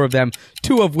least 4 of them,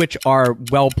 2 of which are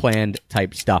well-planned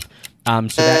type stuff. So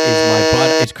that is my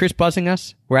bud. Is Chris buzzing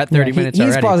us? We're at 30 minutes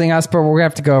already. He's buzzing us, but we're going to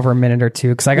have to go over a minute or two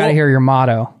because I got to hear your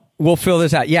motto. We'll fill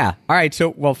this out. Yeah. All right.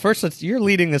 So, first, you're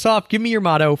leading this off. Give me your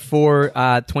motto for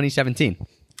 2017.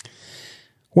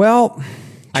 Well,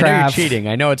 I know you're cheating.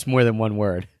 I know it's more than one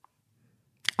word.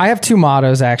 I have 2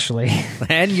 mottos, actually.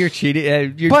 And you're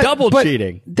cheating. You're double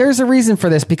cheating. There's a reason for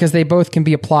this because they both can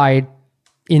be applied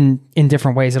in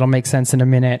different ways. It'll make sense in a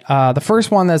minute. The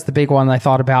first one, that's the big one that I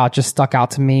thought about, just stuck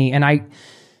out to me. And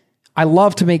I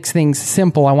love to make things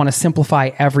simple. I want to simplify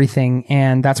everything.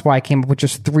 And that's why I came up with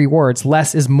just 3 words.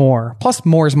 Less is more. Plus,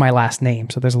 more is my last name.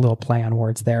 So there's a little play on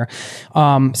words there.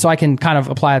 So I can kind of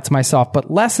apply it to myself. But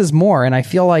less is more. And I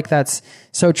feel like that's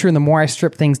so true. And the more I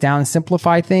strip things down and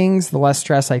simplify things, the less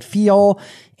stress I feel.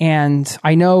 And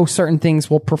I know certain things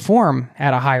will perform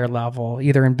at a higher level,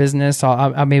 either in business.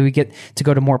 I'll maybe get to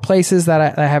go to more places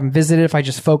that I haven't visited if I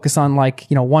just focus on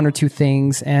 1 or 2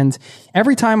 things. And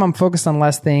every time I'm focused on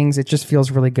less things, it just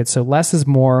feels really good. So less is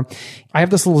more. I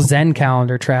have this little Zen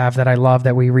calendar, Trav, that I love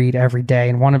that we read every day.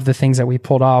 And one of the things that we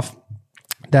pulled off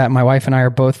that my wife and I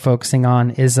are both focusing on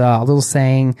is a little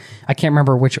saying. I can't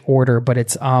remember which order, but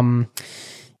it's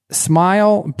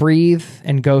smile, breathe,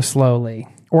 and go slowly.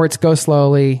 Or it's go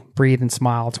slowly, breathe, and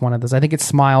smile. It's one of those. I think it's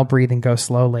smile, breathe, and go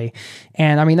slowly.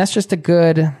 And I mean, that's just a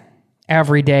good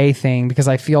everyday thing because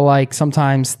I feel like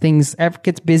sometimes things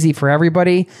gets busy for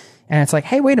everybody. And it's like,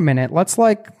 hey, wait a minute. Let's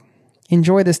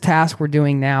enjoy this task we're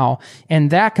doing now.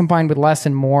 And that combined with less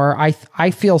and more,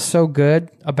 I feel so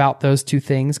good about those 2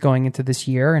 things going into this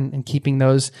year and keeping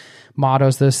those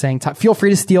mottos, those saying. Feel free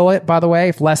to steal it, by the way,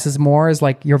 if less is more is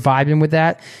you're vibing with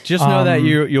that. Just know that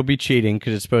you'll be cheating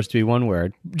because it's supposed to be 1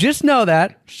 word. Just know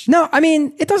that. No, I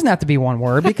mean, it doesn't have to be 1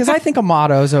 word because I think a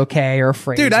motto is okay, or a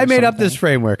phrase. Dude, I made up this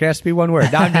framework. It has to be 1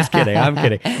 word. No, I'm just kidding. I'm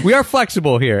kidding. We are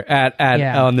flexible here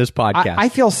on this podcast. I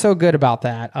feel so good about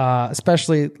that,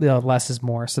 especially less is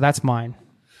more. So that's mine.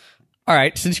 All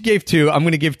right, since you gave 2, I'm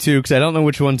going to give 2 because I don't know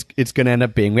which ones it's going to end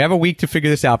up being. We have a week to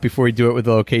figure this out before we do it with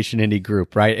the Location Indie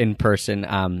group, right? In person,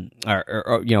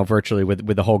 or virtually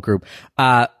with the whole group.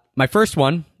 My first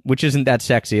one, which isn't that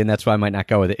sexy, and that's why I might not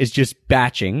go with it, is just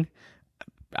batching.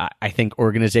 I think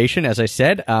organization, as I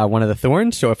said, one of the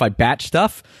thorns. So if I batch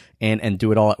stuff and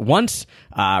do it all at once,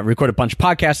 record a bunch of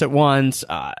podcasts at once,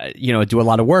 do a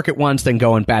lot of work at once, then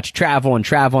go and batch travel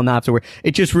and not have to work.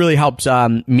 It just really helps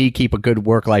me keep a good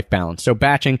work-life balance. So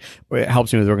batching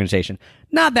helps me with organization.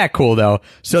 Not that cool, though.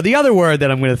 So the other word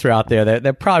that I'm going to throw out there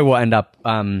that probably will end up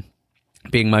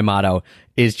being my motto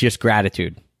is just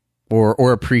gratitude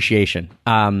or appreciation.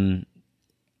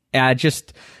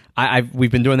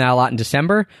 We've been doing that a lot in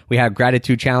December. We have a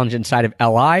gratitude challenge inside of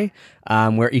LI,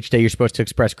 where each day you're supposed to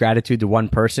express gratitude to one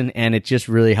person, and it just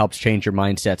really helps change your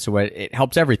mindset. So it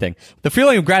helps everything. The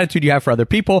feeling of gratitude you have for other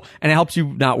people, and it helps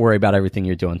you not worry about everything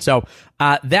you're doing. So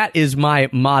that is my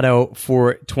motto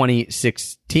for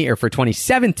 2016 or for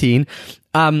 2017.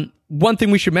 one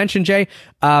thing we should mention, Jay,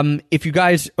 if you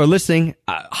guys are listening,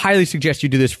 highly suggest you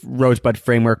do this Rosebud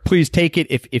framework. Please take it.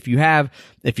 If you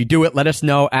do it, let us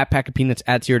know at Pack of Peanuts,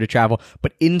 at Zero to Travel.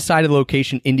 But inside of the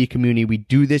Location Indie community, we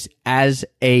do this as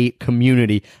a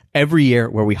community every year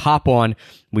where we hop on,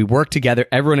 we work together.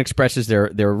 Everyone expresses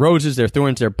their roses, their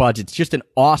thorns, their buds. It's just an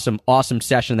awesome, awesome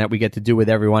session that we get to do with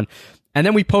everyone. And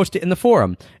then we post it in the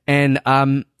forum. And,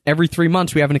 every 3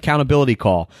 months, we have an accountability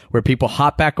call where people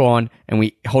hop back on and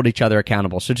we hold each other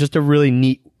accountable. So just a really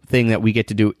neat thing that we get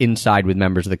to do inside with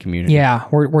members of the community. Yeah,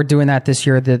 we're doing that this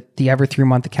year, the every 3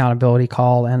 month accountability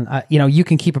call. And, you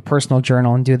can keep a personal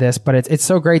journal and do this, but it's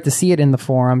so great to see it in the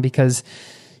forum because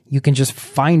you can just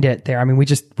find it there. I mean, we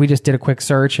just did a quick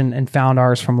search and found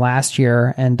ours from last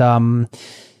year. And,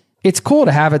 it's cool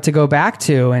to have it to go back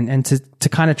to and to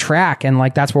kind of track. And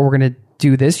like, that's what we're going to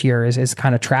do this year is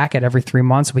kind of track it every 3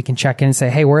 months. We can check in and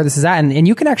say, hey, where this is at. And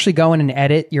you can actually go in and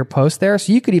edit your post there.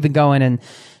 So you could even go in and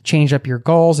change up your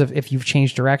goals if you've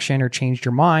changed direction or changed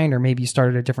your mind, or maybe you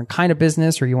started a different kind of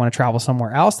business or you want to travel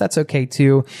somewhere else. That's okay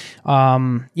too.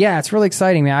 Yeah, it's really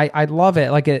exciting, man. I love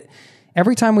it. Like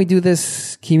every time we do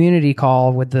this community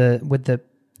call with the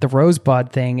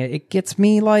Rosebud thing, it gets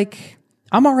me like,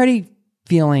 I'm already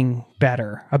feeling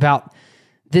better about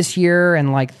this year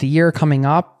and like the year coming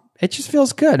up. It just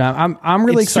feels good. I'm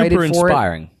really excited for it. It's super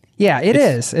inspiring. Yeah, it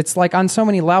is. It's like on so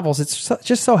many levels. It's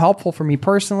just so helpful for me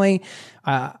personally.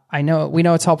 We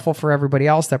know it's helpful for everybody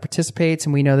else that participates,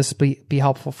 and we know this will be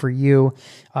helpful for you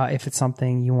if it's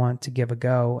something you want to give a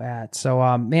go at.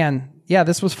 So, man, yeah,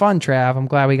 this was fun, Trav. I'm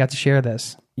glad we got to share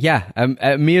this. Yeah,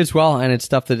 me as well. And it's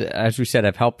stuff that, as we said,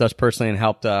 have helped us personally and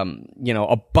helped, a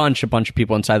bunch of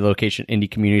people inside the Location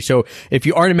Indie community. So if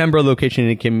you aren't a member of the Location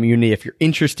Indie community, if you're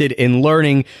interested in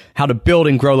learning how to build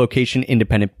and grow location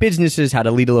independent businesses, how to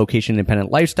lead a location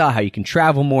independent lifestyle, how you can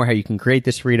travel more, how you can create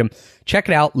this freedom, check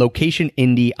it out,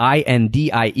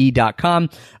 locationindie.com.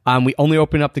 We only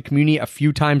open up the community a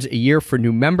few times a year for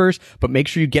new members, but make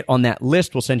sure you get on that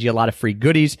list. We'll send you a lot of free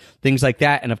goodies, things like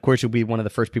that. And of course, you'll be one of the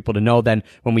first people to know then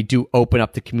when we do open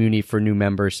up the community for new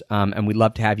members. And we'd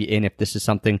love to have you in if this is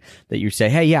something that you say,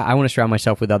 hey, yeah, I want to surround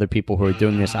myself with other people who are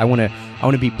doing this. I want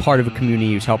to be part of a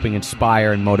community who's helping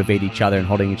inspire and motivate each other and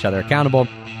holding each other accountable,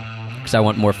 because I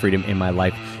want more freedom in my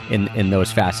life in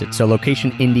those facets. So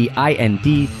locationindie, I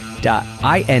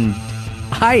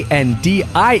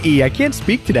can't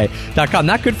speak today, .com.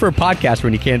 Not good for a podcast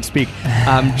when you can't speak.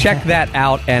 Check that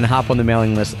out and hop on the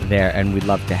mailing list there, and we'd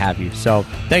love to have you. So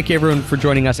thank you, everyone, for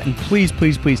joining us. And please,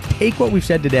 please, please take what we've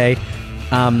said today,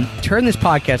 turn this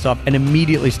podcast off, and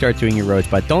immediately start doing your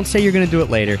Rosebud. Don't say you're going to do it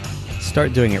later.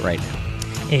 Start doing it right now.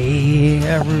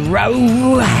 A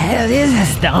rose is a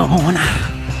stone.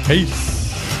 Peace.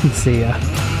 See ya.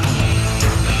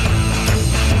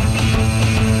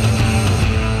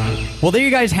 Well, there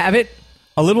you guys have it.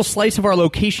 A little slice of our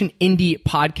Location Indie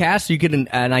podcast. So you get an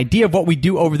idea of what we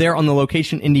do over there on the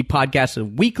Location Indie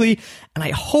podcast weekly. And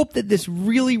I hope that this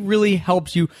really, really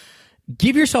helps you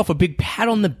give yourself a big pat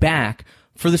on the back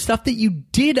for the stuff that you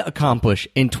did accomplish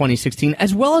in 2016,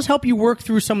 as well as help you work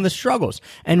through some of the struggles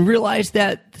and realize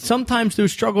that sometimes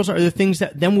those struggles are the things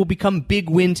that then will become big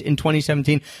wins in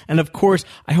 2017. And of course,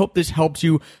 I hope this helps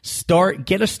you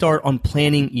get a start on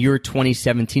planning your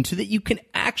 2017 so that you can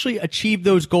actually achieve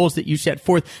those goals that you set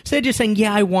forth. Instead of just saying,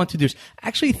 yeah, I want to do this,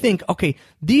 actually think, okay,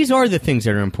 these are the things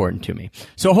that are important to me.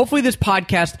 So hopefully this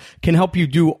podcast can help you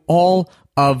do all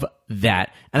of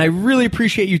that. And I really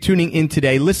appreciate you tuning in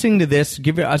today, listening to this,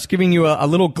 giving you a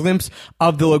little glimpse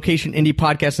of the Location Indie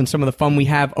podcast and some of the fun we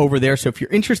have over there. So if you're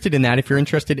interested in that, if you're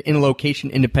interested in a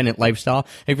location independent lifestyle,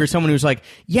 if you're someone who's like,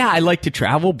 yeah, I like to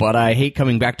travel, but I hate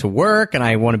coming back to work and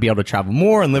I want to be able to travel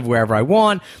more and live wherever I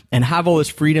want and have all this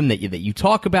freedom that you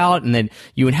talk about and that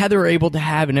you and Heather are able to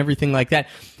have and everything like that,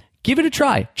 give it a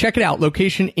try. Check it out.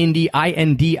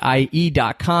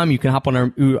 LocationIndie.com. You can hop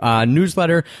on our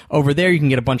newsletter over there. You can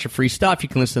get a bunch of free stuff. You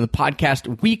can listen to the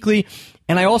podcast weekly.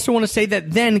 And I also want to say that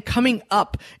then coming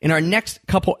up in our next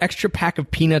couple Extra Pack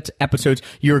of Peanuts episodes,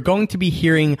 you're going to be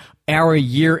hearing our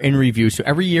year in review. So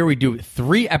every year we do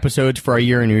 3 episodes for our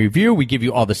year in review. We give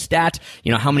you all the stats,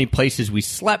 how many places we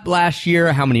slept last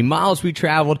year, how many miles we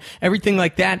traveled, everything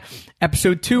like that.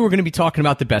 Episode 2, we're going to be talking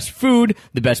about the best food,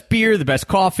 the best beer, the best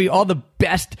coffee, all the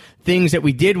best things that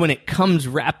we did when it comes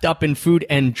wrapped up in food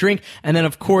and drink. And then,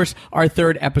 of course, our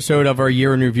 3rd episode of our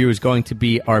year in review is going to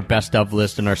be our best of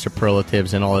list and our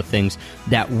superlatives and all the things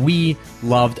that we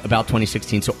loved about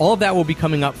 2016. So all of that will be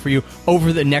coming up for you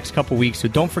over the next couple weeks. So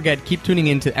don't forget, keep tuning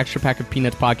in to the Extra Pack of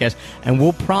Peanuts podcast, and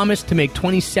we'll promise to make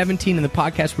 2017 and the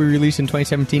podcast we release in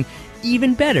 2017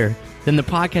 even better than the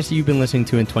podcast that you've been listening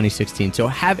to in 2016. So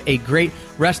have a great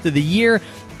rest of the year,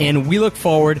 and we look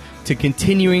forward to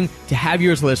continuing to have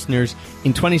you as listeners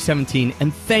in 2017.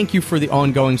 And thank you for the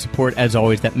ongoing support, as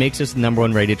always, that makes us the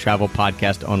 #1 rated travel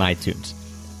podcast on iTunes.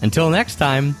 Until next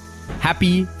time,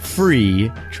 happy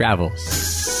free travels.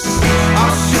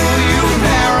 I'll show